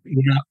not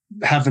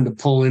having to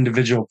pull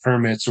individual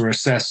permits or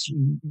assess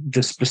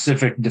the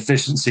specific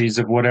deficiencies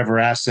of whatever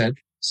asset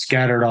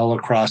scattered all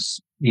across,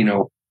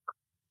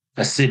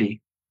 a city.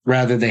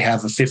 Rather, they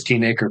have a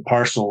 15-acre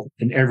parcel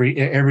and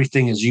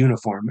everything is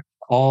uniform.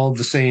 All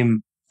the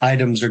same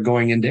items are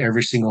going into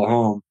every single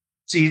home.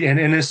 See, and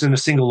it's in a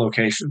single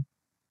location.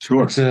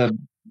 Sure. It's a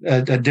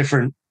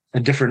different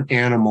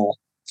animal.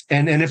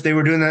 And if they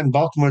were doing that in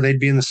Baltimore, they'd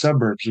be in the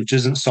suburbs, which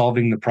isn't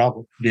solving the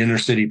problem, the inner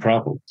city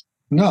problem.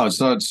 No, it's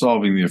not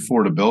solving the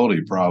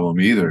affordability problem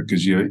either,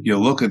 because you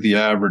look at the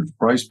average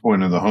price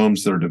point of the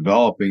homes they're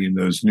developing in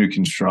those new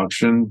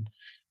construction,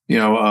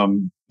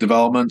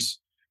 developments.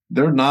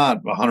 They're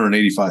not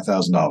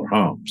 $185,000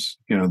 homes.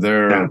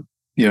 They're,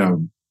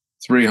 $300,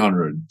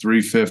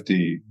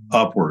 $350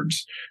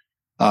 upwards.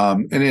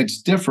 And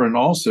it's different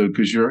also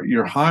because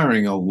you're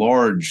hiring a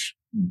large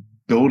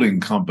building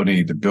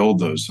company to build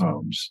those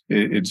homes.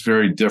 It's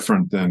very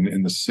different than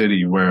in the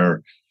city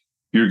where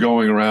you're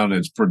going around,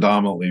 it's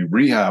predominantly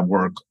rehab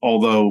work,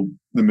 although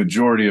the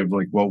majority of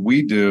like what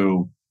we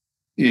do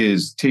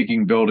is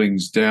taking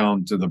buildings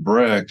down to the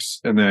bricks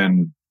and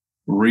then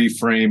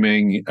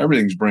reframing.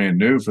 Everything's brand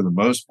new for the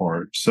most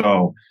part.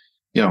 So,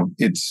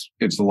 it's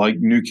like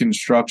new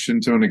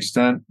construction to an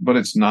extent, but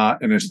it's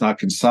not, and it's not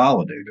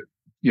consolidated.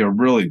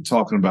 Really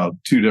talking about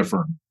two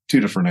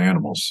different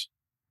animals.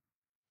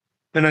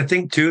 And I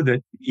think too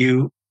that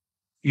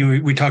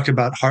we talked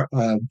about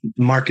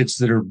markets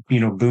that are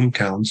boom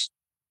towns,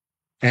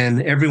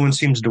 and everyone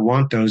seems to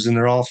want those, and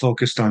they're all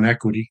focused on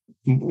equity.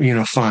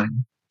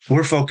 Fine.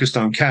 We're focused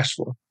on cash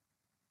flow.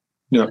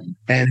 Yeah.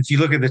 And if you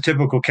look at the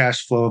typical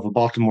cash flow of a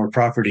Baltimore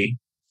property,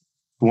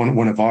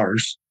 one of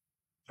ours,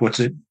 what's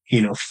it?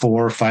 $400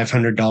 or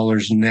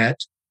 $500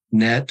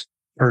 net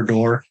per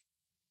door.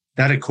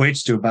 that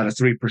equates to about a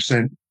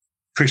 3%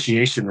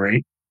 appreciation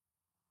rate.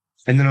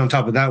 And then on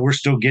top of that, we're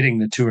still getting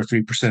the 2 or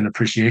 3%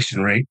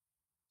 appreciation rate.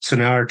 So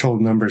now our total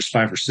number is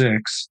 5 or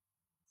 6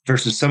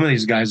 versus some of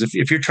these guys.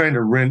 If you're trying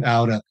to rent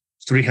out a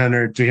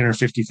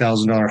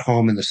 $350,000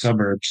 home in the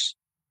suburbs,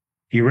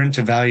 your rent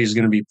to value is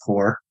going to be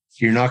poor.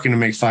 You're not going to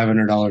make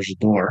 $500 a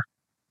door.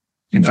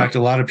 In fact,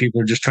 a lot of people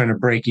are just trying to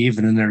break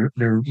even, and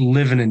they're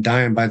living and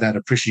dying by that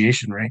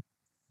appreciation rate.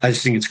 I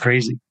just think it's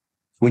crazy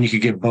when you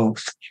could get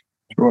both.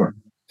 Sure.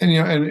 And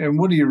and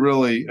what do you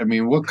really? I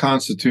mean, what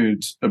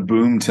constitutes a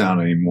boom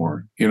town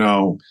anymore?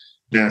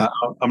 Yeah.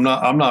 I'm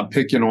not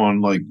picking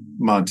on like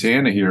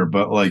Montana here,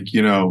 but like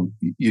you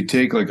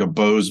take like a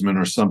Bozeman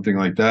or something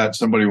like that.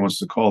 Somebody wants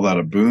to call that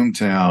a boom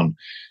town.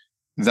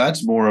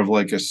 That's more of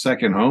like a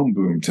second home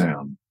boom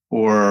town,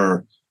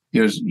 or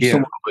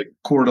somewhere like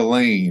Coeur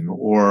d'Alene,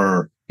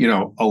 or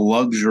a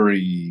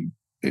luxury,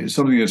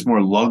 something that's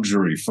more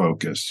luxury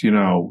focused. I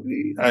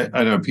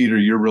know, Peter,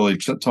 you're really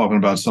talking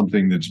about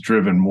something that's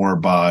driven more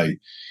by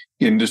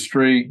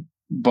industry,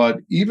 but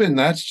even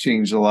that's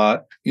changed a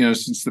lot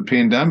since the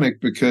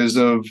pandemic because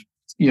of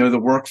the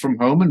work from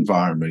home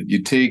environment.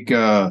 You take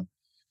one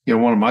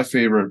of my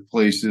favorite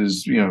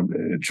places,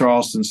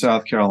 Charleston,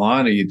 South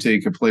Carolina. You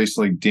take a place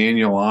like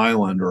Daniel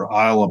Island or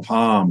Isle of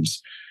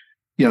Palms.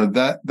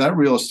 That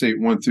real estate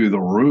went through the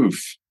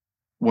roof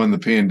when the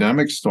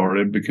pandemic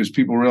started because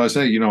people realized,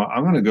 hey,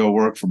 I'm going to go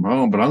work from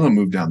home, but I'm going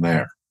to move down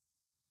there.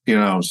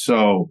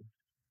 So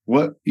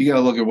what you got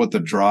to look at what the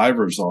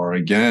drivers are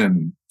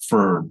again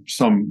for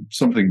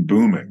something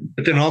booming.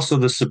 But then also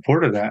the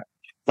support of that.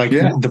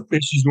 The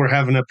issues we're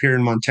having up here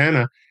in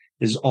Montana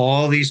is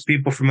all these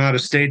people from out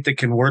of state that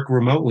can work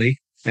remotely,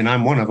 and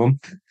I'm one of them,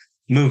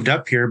 moved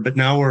up here, but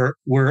now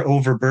we're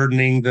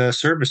overburdening the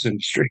service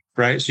industry,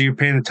 right? So you're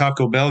paying the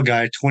Taco Bell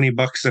guy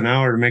 $20 an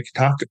hour to make a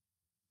taco.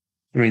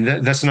 I mean,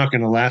 that's not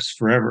going to last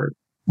forever.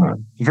 Right.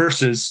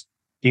 Versus,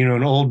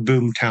 an old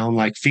boom town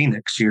like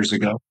Phoenix years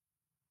ago,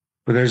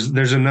 where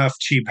there's enough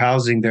cheap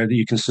housing there that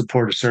you can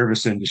support a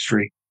service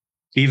industry,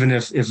 even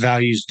if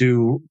values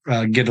do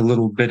get a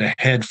little bit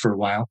ahead for a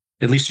while.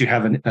 At least you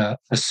have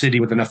a city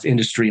with enough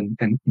industry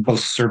and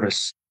both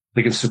service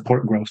that can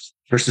support growth.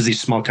 Versus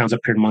these small towns up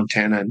here in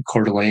Montana and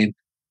Coeur d'Alene,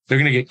 they're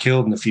going to get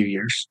killed in a few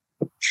years.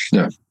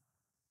 Yeah.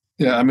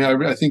 I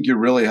mean, I think you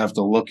really have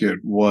to look at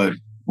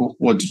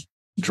what's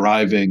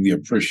driving the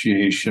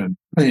appreciation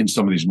in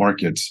some of these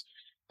markets.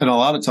 And a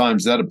lot of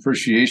times that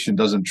appreciation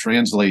doesn't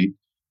translate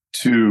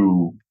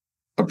to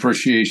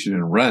appreciation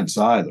in rents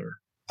either.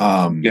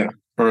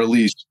 Or at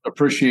least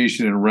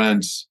appreciation in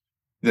rents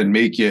that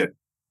make it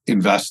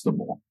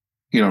investable,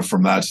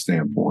 from that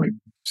standpoint.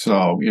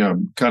 So,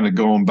 kind of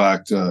going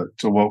back to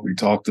what we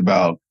talked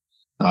about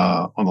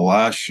on the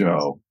last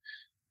show,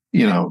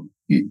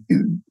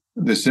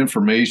 this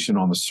information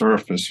on the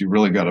surface, you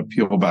really got to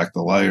peel back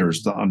the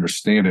layers to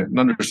understand it and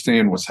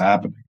understand what's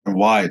happening and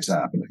why it's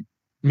happening.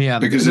 Yeah,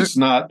 because it's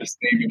not the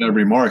same in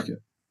every market.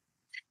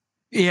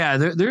 Yeah,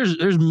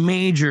 there's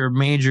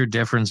major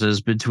differences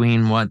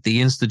between what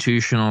the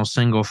institutional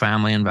single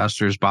family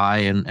investors buy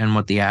and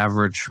what the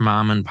average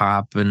mom and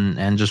pop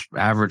and just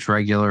average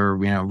regular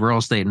real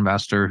estate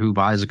investor who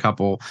buys a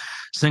couple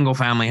single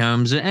family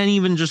homes, and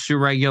even just your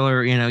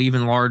regular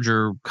even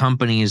larger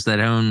companies that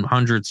own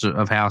hundreds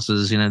of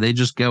houses. They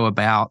just go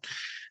about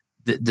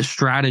the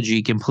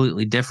strategy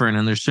completely different,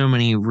 and there's so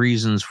many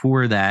reasons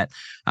for that.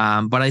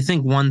 But I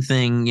think one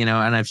thing,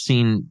 and I've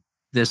seen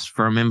this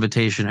from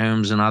Invitation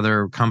Homes and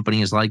other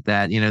companies like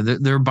that,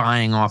 they're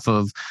buying off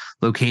of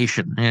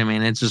location. I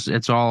mean,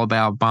 it's all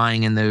about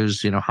buying in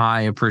those,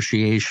 high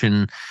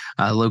appreciation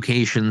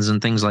locations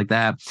and things like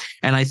that.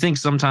 And I think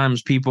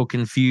sometimes people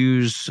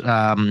confuse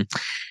they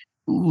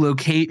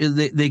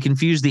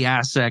confuse the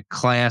asset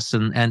class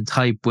and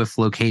type with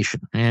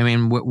location. I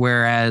mean,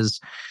 whereas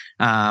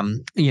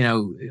Baltimore,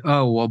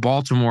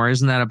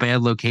 isn't that a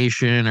bad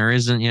location, or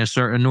isn't,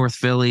 certain North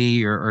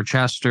Philly or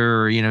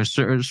Chester,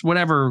 or,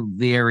 whatever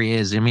the area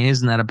is. I mean,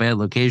 isn't that a bad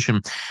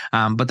location?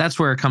 But that's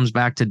where it comes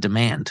back to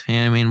demand.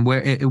 I mean,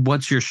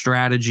 what's your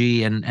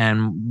strategy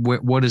and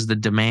what is the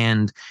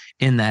demand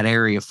in that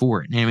area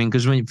for it? I mean,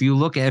 because if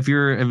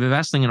you're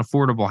investing in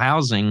affordable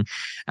housing,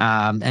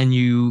 and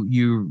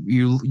you're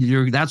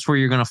that's where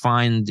you're going to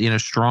find,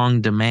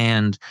 strong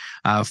demand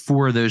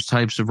for those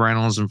types of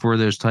rentals and for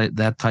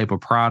that type of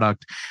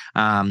product.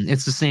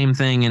 It's the same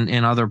thing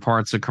in other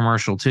parts of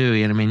commercial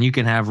too. I mean, you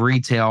can have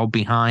retail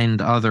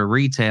behind other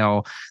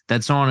retail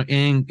that's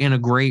in a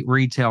great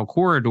retail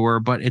corridor,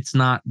 but it's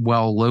not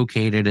well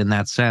located in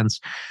that sense.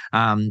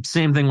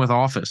 Same thing with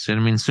office. I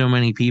mean, so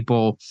many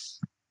people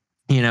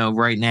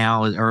right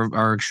now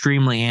are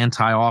extremely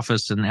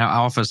anti-office, and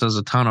office has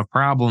a ton of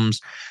problems.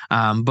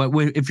 But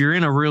if you're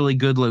in a really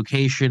good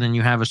location and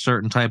you have a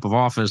certain type of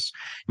office,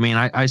 I mean,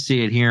 I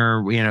see it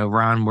here,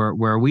 Ron,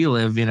 where we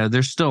live,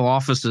 there's still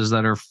offices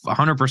that are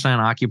 100%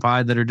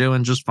 occupied that are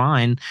doing just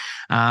fine,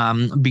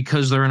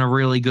 because they're in a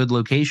really good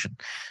location.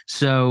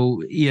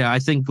 So, I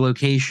think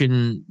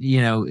location,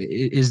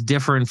 is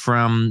different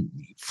from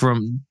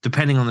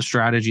depending on the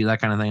strategy,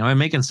 that kind of thing. Am I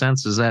making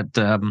sense? Is that,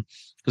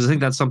 because I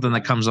think that's something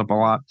that comes up a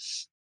lot.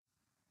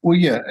 Well,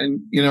 yeah. And,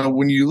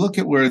 when you look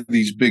at where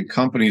these big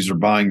companies are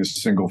buying the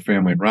single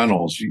family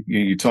rentals,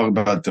 you talk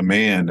about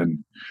demand,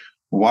 and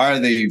why are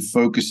they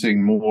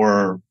focusing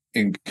more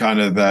in kind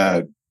of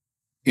that,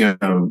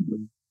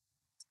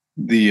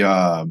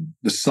 the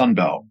Sun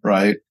Belt,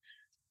 right?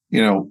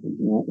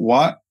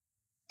 What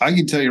I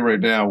can tell you right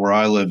now, where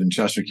I live in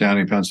Chester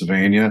County,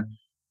 Pennsylvania,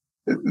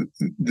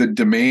 the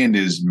demand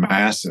is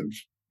massive.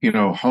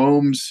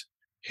 Homes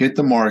hit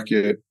the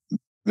market.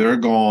 They're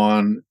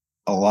gone.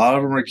 A lot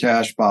of them are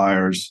cash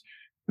buyers.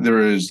 There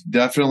is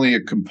definitely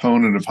a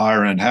component of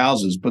higher end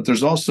houses, but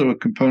there's also a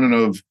component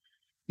of,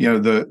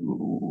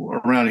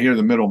 around here,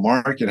 the middle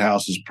market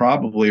house is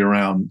probably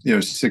around,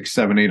 $600,000,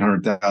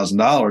 $700,000,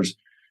 $800,000.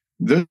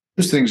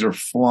 Those things are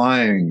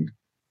flying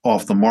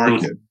off the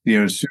market.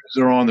 As soon as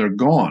they're on, they're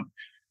gone.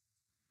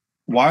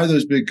 Why are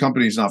those big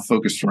companies not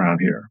focused around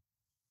here?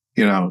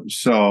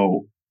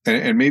 So,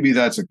 and maybe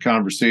that's a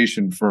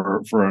conversation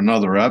for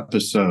another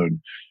episode.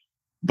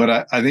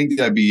 But I think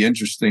that'd be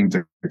interesting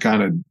to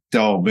kind of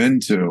delve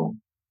into.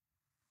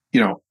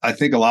 I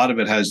think a lot of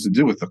it has to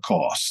do with the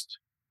cost.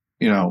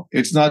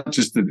 It's not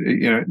just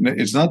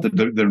it's not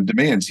the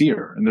demand's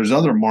here. And there's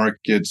other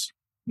markets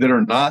that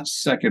are not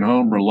second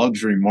home or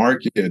luxury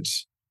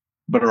markets,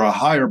 but are a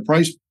higher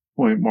price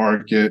point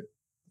market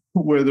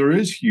where there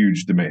is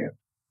huge demand.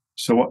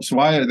 So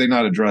why are they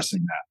not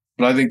addressing that?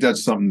 But I think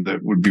that's something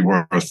that would be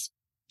worth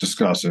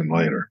discussing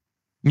later.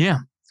 Yeah.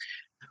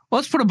 Well,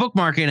 let's put a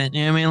bookmark in it.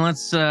 I mean,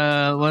 let's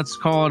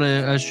call it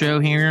a show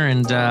here,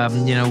 and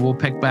we'll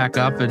pick back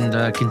up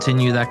and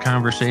continue that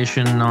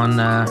conversation on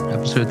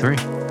episode 3.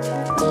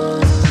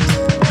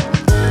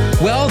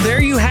 Well,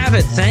 there you have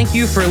it. Thank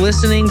you for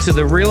listening to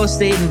the Real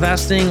Estate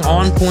Investing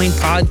On Point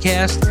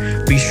podcast.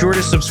 Be sure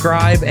to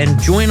subscribe and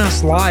join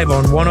us live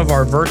on one of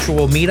our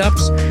virtual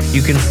meetups.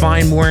 You can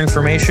find more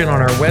information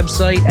on our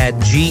website at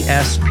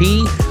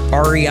gsprei.com.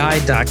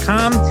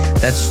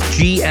 That's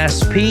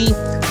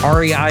gsprei.com.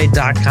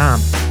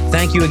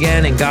 Thank you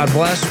again, and God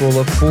bless. We'll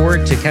look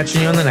forward to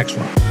catching you on the next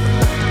one.